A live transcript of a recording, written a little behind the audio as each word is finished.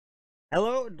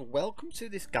Hello and welcome to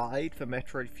this guide for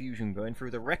Metroid Fusion, going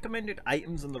through the recommended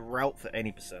items and the route for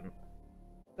any percent.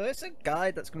 So it's a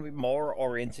guide that's going to be more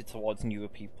oriented towards newer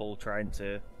people trying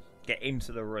to get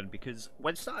into the run, because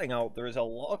when starting out there is a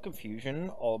lot of confusion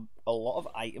or a lot of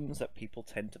items that people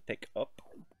tend to pick up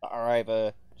that are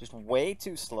either just way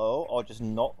too slow or just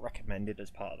not recommended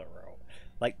as part of the route.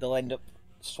 Like they'll end up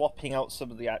swapping out some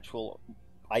of the actual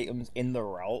items in the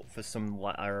route for some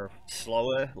that are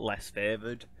slower, less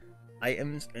favoured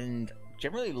items, and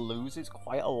generally loses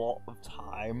quite a lot of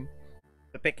time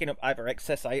for picking up either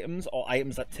excess items or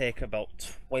items that take about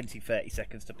 20-30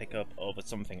 seconds to pick up over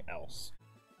something else.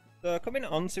 So coming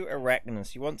on to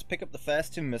Arachnus, you want to pick up the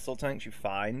first two missile tanks you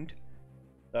find.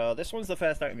 So this one's the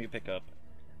first item you pick up,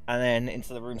 and then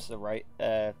into the rooms to the right,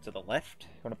 to the left,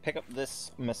 you want to pick up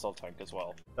this missile tank as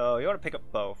well. So you want to pick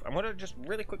up both. I'm going to just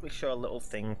really quickly show a little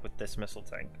thing with this missile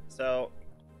tank. So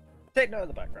take note of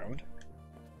the background.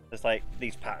 There's like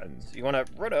these patterns. You want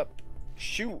to run up,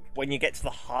 shoot when you get to the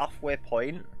halfway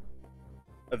point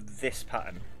of this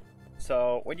pattern.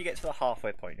 So when you get to the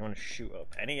halfway point, you want to shoot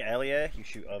up. Any earlier, you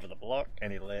shoot over the block.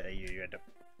 Any later, you end up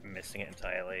missing it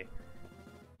entirely.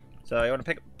 So you want to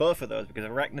pick up both of those because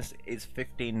Arachnus is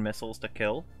 15 missiles to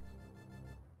kill.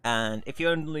 And if you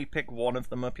only pick one of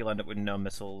them up, you'll end up with no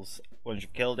missiles once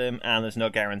you've killed him, and there's no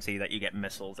guarantee that you get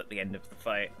missiles at the end of the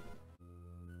fight.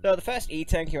 So the first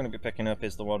E-tank you want to be picking up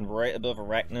is the one right above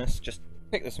Arachnus. Just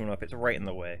pick this one up, it's right in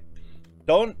the way.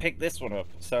 Don't pick this one up.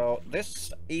 So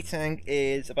this E-tank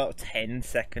is about a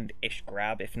 10-second-ish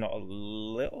grab, if not a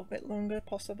little bit longer,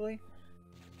 possibly.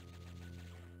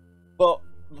 But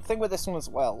the thing with this one as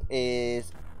well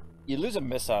is you lose a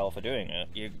missile for doing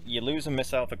it. You lose a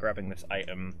missile for grabbing this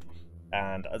item,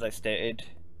 and as I stated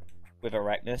with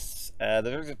Arachnus,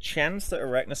 there's a chance that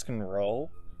Arachnus can roll,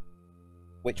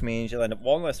 which means you'll end up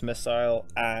one less missile,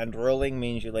 and rolling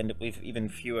means you'll end up with even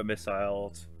fewer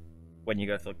missiles when you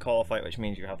go to the core fight, which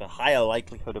means you have a higher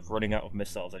likelihood of running out of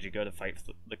missiles as you go to fight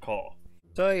the core.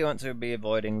 So you want to be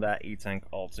avoiding that E-tank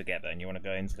altogether, and you want to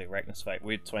go into the Arachnus fight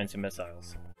with 20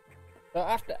 missiles. So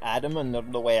after Adam and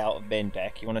the way out of main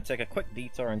deck, you want to take a quick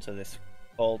detour into this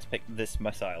hole to pick this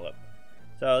missile up.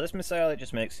 So this missile, it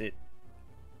just makes it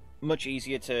much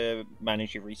easier to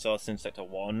manage your resources in Sector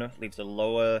 1, leaves a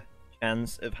lower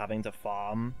chance of having to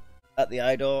farm at the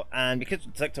idol, and because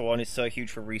Sector 1 is so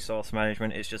huge for resource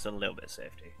management, it's just a little bit of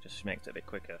safety, just makes it a bit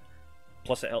quicker.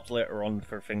 Plus it helps later on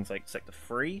for things like Sector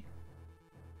 3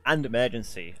 and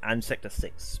Emergency and Sector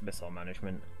 6 missile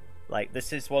management. Like,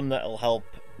 this is one that'll help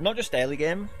not just early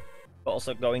game, but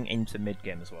also going into mid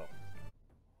game as well.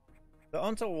 So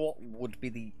onto what would be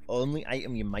the only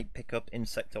item you might pick up in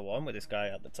Sector 1 with this guy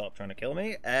at the top trying to kill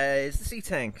me, is the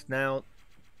C-Tank. Now,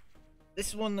 this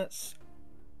is one that's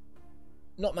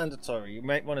not mandatory. You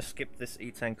might want to skip this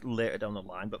E-Tank later down the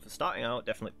line, but for starting out,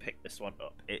 definitely pick this one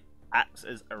up. It acts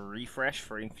as a refresh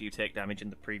for if you take damage in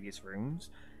the previous rooms,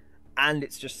 and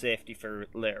it's just safety for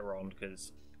later on,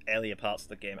 because earlier parts of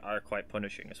the game are quite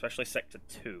punishing, especially Sector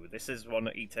 2. This is one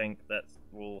E-Tank that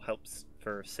will help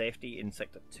for safety in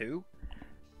Sector 2,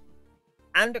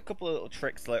 and a couple of little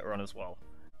tricks later on as well.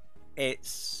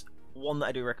 It's one that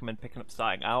I do recommend picking up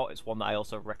starting out. It's one that I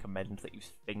also recommend that you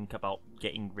think about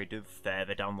getting rid of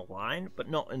further down the line, but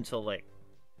not until like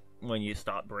when you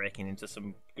start breaking into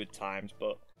some good times.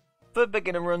 But for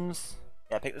beginner runs,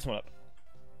 yeah, pick this one up.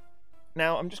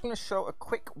 Now I'm just going to show a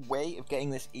quick way of getting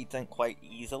this E-Tank quite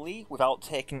easily without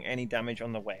taking any damage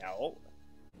on the way out.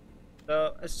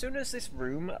 So as soon as this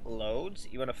room loads,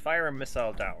 you want to fire a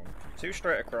missile down. 2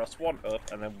 straight across, 1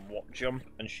 up, and then jump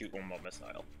and shoot 1 more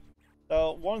missile.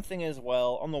 So one thing as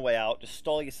well, on the way out, just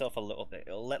stall yourself a little bit.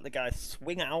 It'll let the guy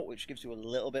swing out, which gives you a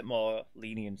little bit more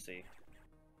leniency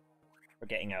for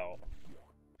getting out.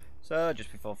 So just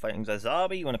before fighting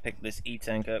Zazabi, you want to pick this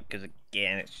E-Tank up, because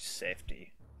again, it's just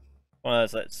safety. One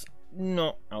of those that's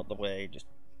not out the way, just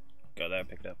go there and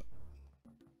pick it up.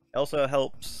 It also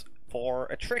helps for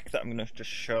a trick that I'm going to just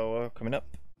show coming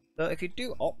up. So if you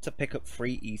do opt to pick up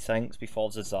 3 E-Tanks before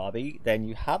Zazabi, then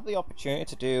you have the opportunity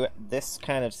to do this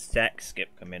kind of stack skip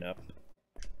coming up.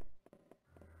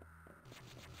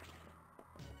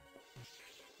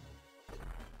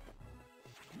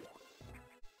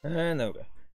 And there we go.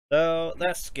 So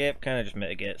that skip kind of just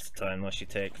mitigates the time loss you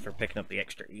take for picking up the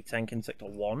extra E-Tank in Sector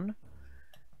 1.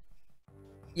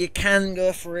 You can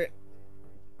go for it,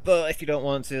 but if you don't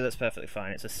want to, that's perfectly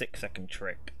fine. It's a 6-second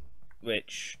trick,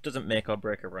 which doesn't make or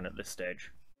break a run at this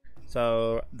stage.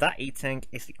 So that E-Tank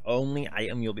is the only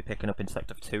item you'll be picking up in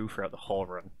Sector 2 throughout the whole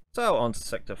run. So on to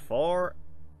Sector 4.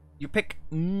 You pick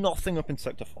nothing up in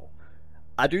Sector 4.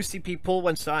 I do see people,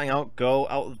 when starting out, go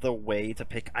out of their way to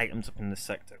pick items up in this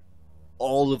sector.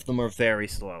 all of them are very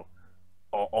slow.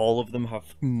 Or all of them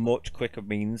have much quicker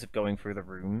means of going through the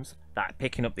rooms, that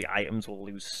picking up the items will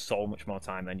lose so much more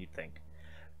time than you'd think.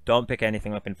 Don't pick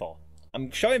anything up in 4. I'm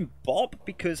showing Bob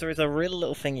because there is a real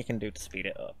little thing you can do to speed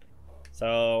it up.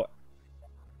 So,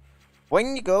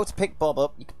 when you go to pick Bob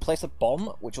up, you can place a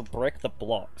bomb, which will break the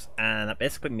blocks, and that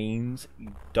basically means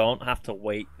you don't have to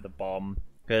wait for the bomb,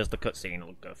 because the cutscene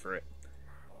will go through it.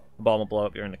 The bomb will blow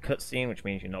up during the cutscene, which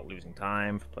means you're not losing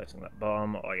time for placing that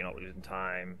bomb, or you're not losing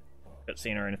time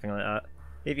cutscene or anything like that.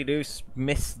 If you do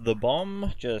miss the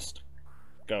bomb, just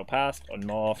go past,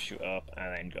 unmorph, shoot up,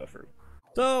 and then go through.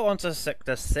 So, onto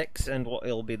Sector 6, and what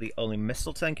will be the only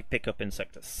missile tank you pick up in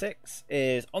Sector 6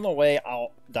 is, on the way out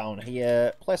down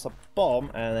here, place a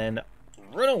bomb, and then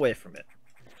run away from it.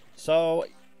 So,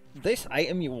 this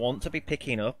item you want to be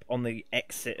picking up on the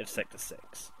exit of Sector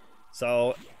 6.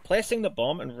 So, placing the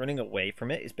bomb and running away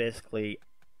from it is basically,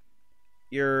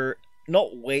 you're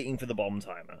not waiting for the bomb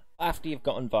timer. After you've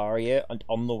gotten Varia, and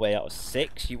on the way out of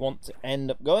 6, you want to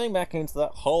end up going back into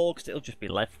that hole, because it'll just be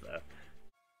left there.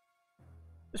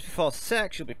 Just before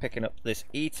 6, you'll be picking up this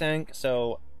E-Tank,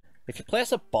 so if you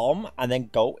place a bomb and then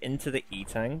go into the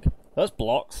E-Tank, those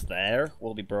blocks there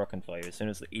will be broken for you as soon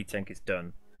as the E-Tank is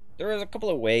done. There is a couple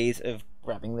of ways of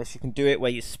grabbing this. You can do it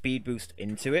where you speed boost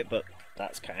into it, but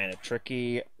that's kind of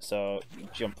tricky, so you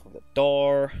jump through the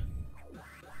door,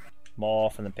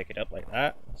 morph, and then pick it up like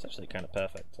that. It's actually kind of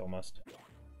perfect, almost.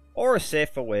 Or a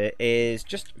safer way is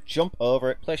just jump over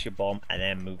it, place your bomb, and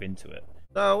then move into it.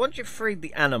 So, once you've freed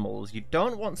the animals, you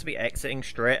don't want to be exiting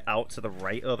straight out to the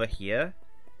right over here.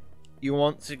 You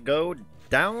want to go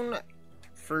down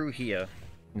through here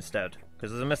instead.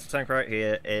 Because there's a missile tank right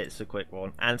here, it's a quick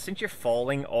one. And since you're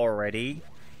falling already,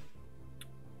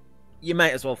 you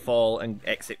might as well fall and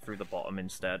exit through the bottom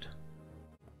instead.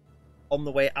 On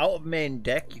the way out of main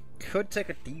deck, you could take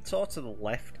a detour to the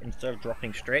left instead of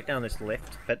dropping straight down this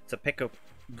lift to pick up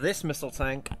this missile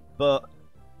tank, but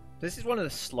this is one of the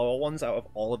slower ones out of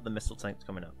all of the missile tanks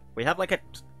coming up. We have like a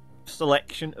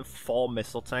selection of 4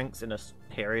 missile tanks in a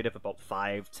period of about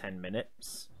 5-10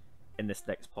 minutes in this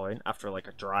next point, after like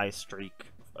a dry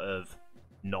streak of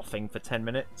nothing for 10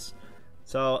 minutes.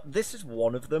 So this is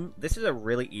one of them. This is a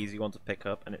really easy one to pick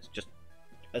up, and it's just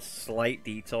a slight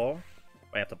detour.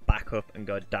 We have to back up and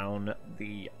go down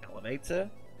the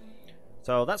elevator.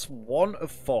 So that's one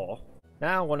of 4.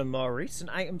 Now, one of the more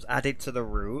recent items added to the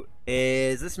route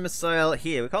is this missile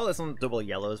here. We call this one Double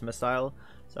Yellow's missile.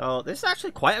 So this is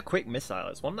actually quite a quick missile.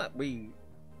 It's one that you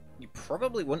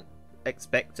probably wouldn't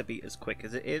expect to be as quick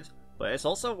as it is, but it's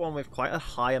also one with quite a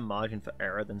higher margin for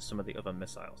error than some of the other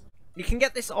missiles. You can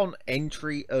get this on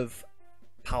entry of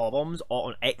power bombs or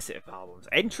on exit of power bombs.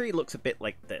 Entry looks a bit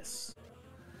like this.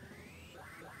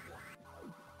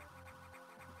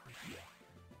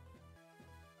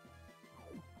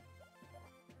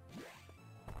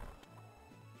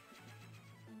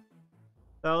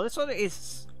 So this one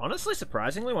is, honestly,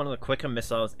 surprisingly, one of the quicker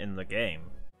missiles in the game.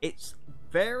 It's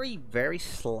very, very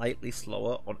slightly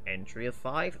slower on entry of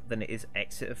 5 than it is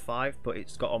exit of 5, but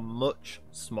it's got a much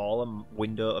smaller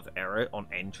window of error on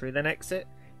entry than exit,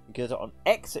 because on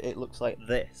exit it looks like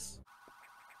this.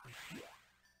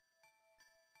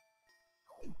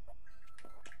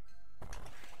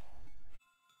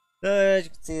 As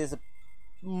you can see, there's a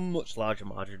much larger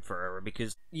margin for error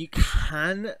because you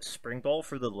can springboard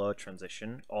through the low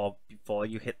transition or before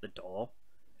you hit the door.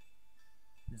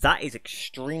 That is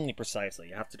extremely precisely.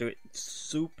 You have to do it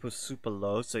super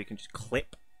low so you can just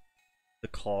clip the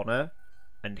corner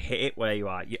and hit it where you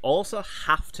are. You also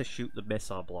have to shoot the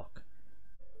missile block.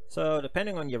 So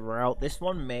depending on your route, this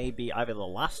one may be either the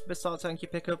last missile tank you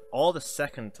pick up or the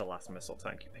second to last missile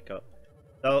tank you pick up.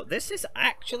 So this is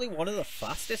actually one of the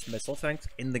fastest missile tanks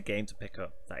in the game to pick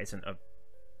up. That isn't a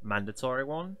mandatory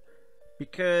one,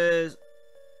 because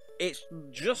it's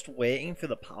just waiting for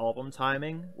the power bomb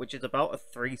timing, which is about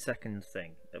a 3-second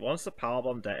thing. Once the power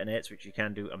bomb detonates, which you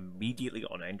can do immediately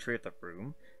on entry of the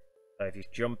room, so if you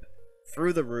jump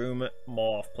through the room,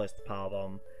 morph, place the power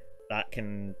bomb, that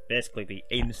can basically be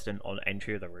instant on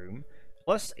entry of the room.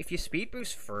 Plus, if you speed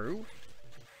boost through,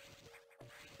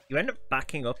 you end up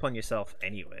backing up on yourself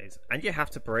anyways, and you have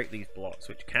to break these blocks,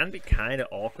 which can be kind of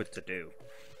awkward to do.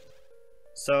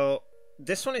 So,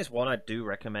 this one is one I do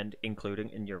recommend including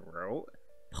in your route.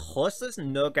 Plus, there's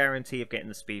no guarantee of getting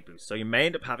the speed boost, so you may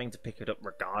end up having to pick it up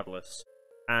regardless.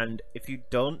 And if you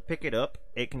don't pick it up,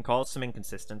 it can cause some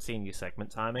inconsistency in your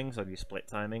segment timings or your split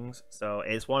timings. So,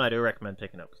 it's one I do recommend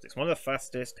picking up, because it's one of the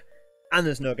fastest, and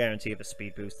there's no guarantee of a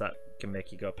speed boost that can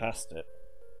make you go past it.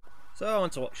 So, on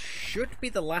to what should be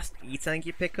the last E-Tank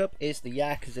you pick up is the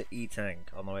Yakuza E-Tank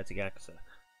on the way to Yakuza.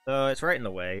 So it's right in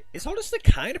the way. It's honestly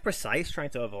kind of precise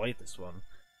trying to avoid this one.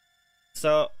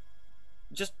 So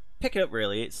just pick it up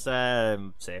really, it's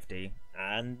safety,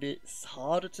 and it's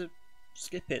harder to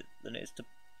skip it than it is to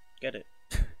get it.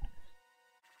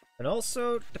 And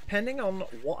also, depending on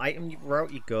what item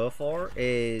route you go for,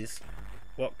 is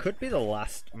what could be the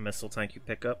last missile tank you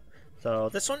pick up. So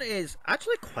this one is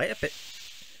actually quite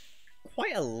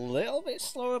a little bit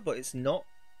slower, but it's not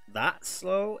that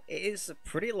slow. It is a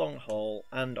pretty long haul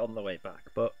and on the way back,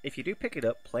 but if you do pick it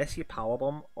up, place your power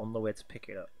bomb on the way to pick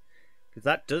it up, because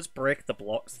that does break the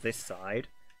blocks this side,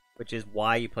 which is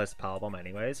why you place the power bomb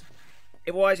anyways.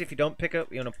 Otherwise, if you don't pick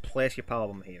up, you're going to place your power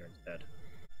bomb here instead.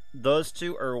 Those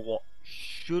two are what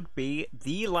should be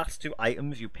the last two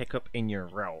items you pick up in your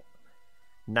route.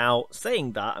 Now,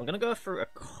 saying that, I'm going to go through a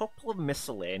couple of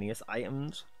miscellaneous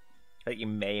items that you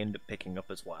may end up picking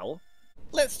up as well.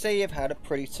 Let's say you've had a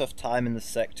pretty tough time in the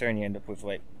sector and you end up with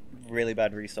like really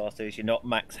bad resources, you're not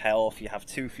max health, you have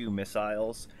too few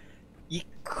missiles. You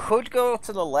could go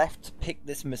to the left to pick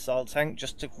this missile tank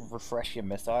just to refresh your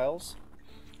missiles,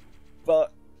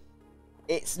 but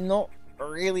it's not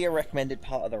really a recommended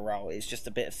part of the route. It's just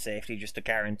a bit of safety, just to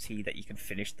guarantee that you can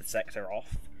finish the sector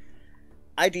off.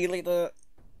 Ideally though,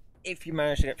 if you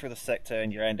manage to get through the sector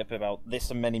and you end up about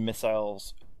this many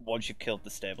missiles once you've killed the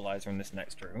stabilizer in this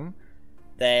next room,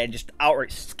 then just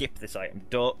outright skip this item.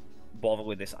 Don't bother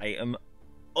with this item.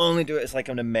 Only do it as like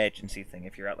an emergency thing.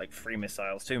 If you're at like 3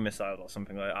 missiles, 2 missiles or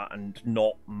something like that and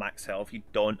not max health, you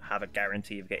don't have a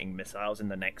guarantee of getting missiles in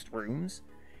the next rooms.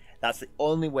 That's the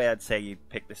only way I'd say you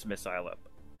pick this missile up.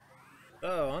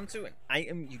 So, onto an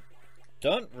item you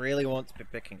don't really want to be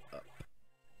picking up.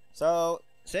 So,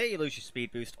 say you lose your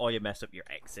speed boost or you mess up your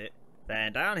exit,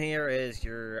 then down here is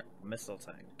your missile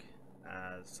tank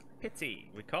as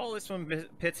pity. We call this one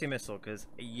pity missile because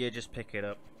you just pick it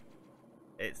up.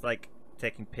 It's like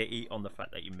taking pity on the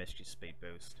fact that you missed your speed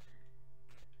boost.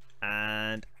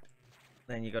 And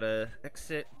then you gotta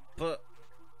exit, but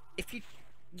if you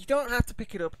don't have to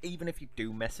pick it up. Even if you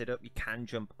do mess it up, you can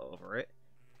jump over it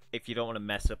if you don't want to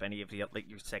mess up any of the like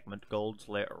your segment golds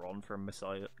later on for a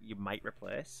missile you might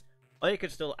replace. Or you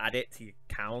could still add it to your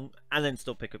count and then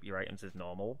still pick up your items as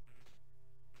normal.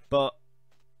 But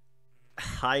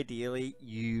ideally,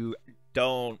 you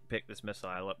don't pick this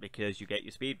missile up because you get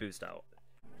your speed boost out.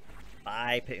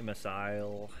 I pick a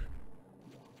missile.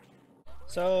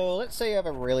 So let's say you have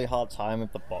a really hard time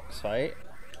with the box fight.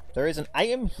 There is an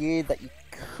item here that you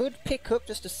could pick up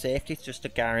just as safety, just to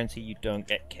guarantee you don't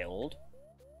get killed.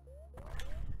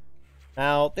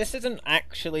 Now, this isn't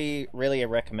actually really a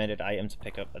recommended item to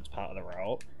pick up as part of the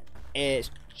route.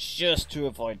 It's just to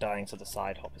avoid dying to the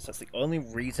side hoppers. That's the only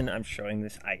reason I'm showing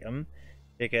this item,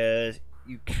 because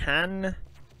you can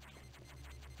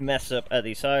mess up at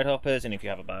these side hoppers, and if you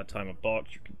have a bad time with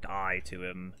box, you can die to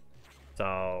him.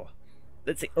 So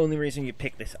that's the only reason you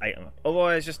pick this item up.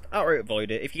 Otherwise, just outright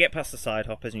avoid it. If you get past the side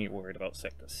hoppers and you're worried about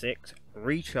Sector 6,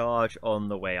 recharge on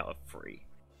the way out of 3.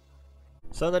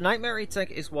 So the Nightmare E-Tank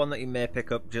is one that you may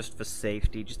pick up just for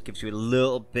safety. Just gives you a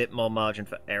little bit more margin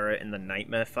for error in the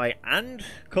Nightmare fight, and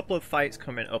a couple of fights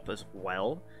coming up as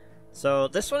well. So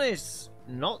this one is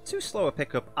not too slow a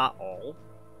pickup at all.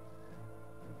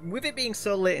 With it being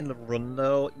so late in the run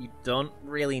though, you don't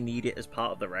really need it as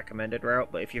part of the recommended route,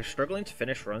 but if you're struggling to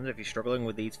finish runs, if you're struggling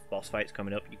with these boss fights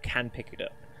coming up, you can pick it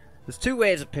up. There's two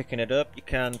ways of picking it up. You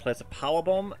can place a power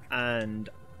bomb and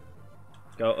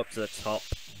go up to the top,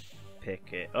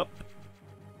 pick it up.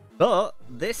 But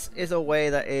this is a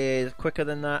way that is quicker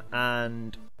than that,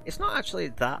 and it's not actually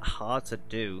that hard to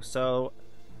do. So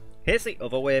here's the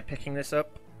other way of picking this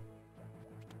up.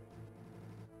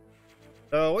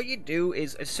 So what you do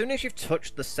is, as soon as you've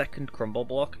touched the second crumble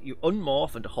block, you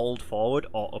unmorph and hold forward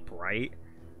or upright,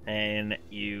 and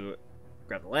you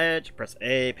grab the ledge, press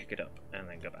A, pick it up, and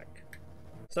then go back.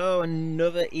 So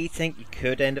another E-Tank you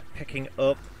could end up picking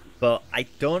up, but I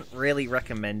don't really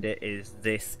recommend it, is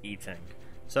this E-Tank.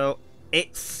 So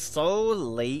it's so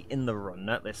late in the run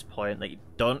at this point that you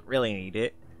don't really need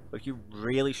it, but if you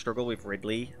really struggle with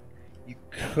Ridley, you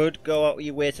could go out of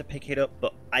your way to pick it up,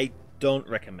 but I don't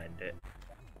recommend it.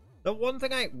 The one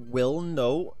thing I will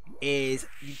note is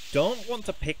you don't want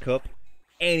to pick up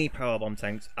any powerbomb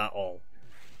tanks at all.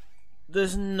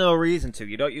 There's no reason to.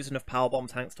 You don't use enough powerbomb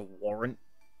tanks to warrant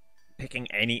picking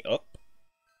any up.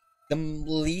 The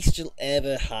least you'll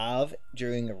ever have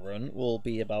during a run will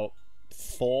be about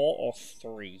 4 or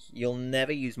 3. You'll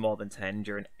never use more than 10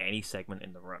 during any segment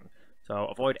in the run. So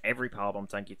avoid every powerbomb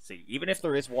tank you see. Even if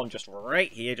there is one just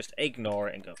right here, just ignore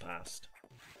it and go past.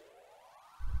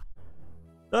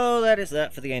 So that is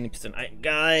that for the 80% item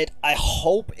guide. I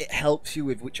hope it helps you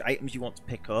with which items you want to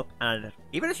pick up, and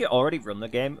even if you already run the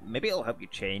game, maybe it'll help you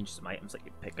change some items that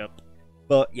you pick up.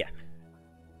 But yeah,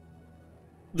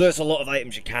 there's a lot of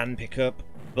items you can pick up,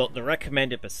 but the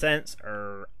recommended percents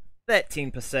are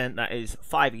 13%, that is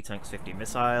 5 E-Tanks 50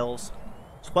 missiles.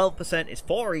 12% is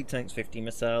 4 E-Tanks 50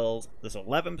 missiles. There's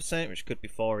 11%, which could be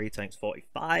 4 E-Tanks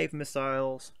 45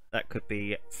 missiles. That could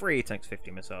be 3 E-Tanks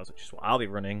 50 missiles, which is what I'll be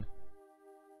running.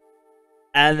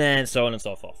 And then so on and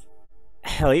so forth.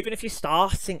 Hell, even if you're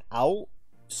starting out,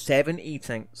 7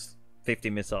 E-Tanks 50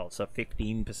 missiles, so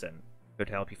 15% could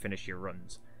help you finish your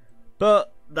runs.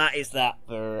 But that is that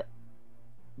for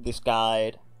this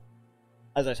guide.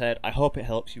 As I said, I hope it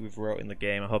helps you with routing the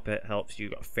game, I hope it helps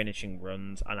you finishing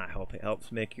runs, and I hope it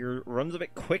helps make your runs a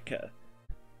bit quicker.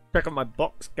 Check out my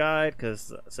box guide, because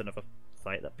that's another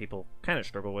fight that people kind of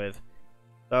struggle with.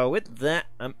 So with that,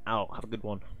 I'm out. Have a good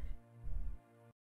one.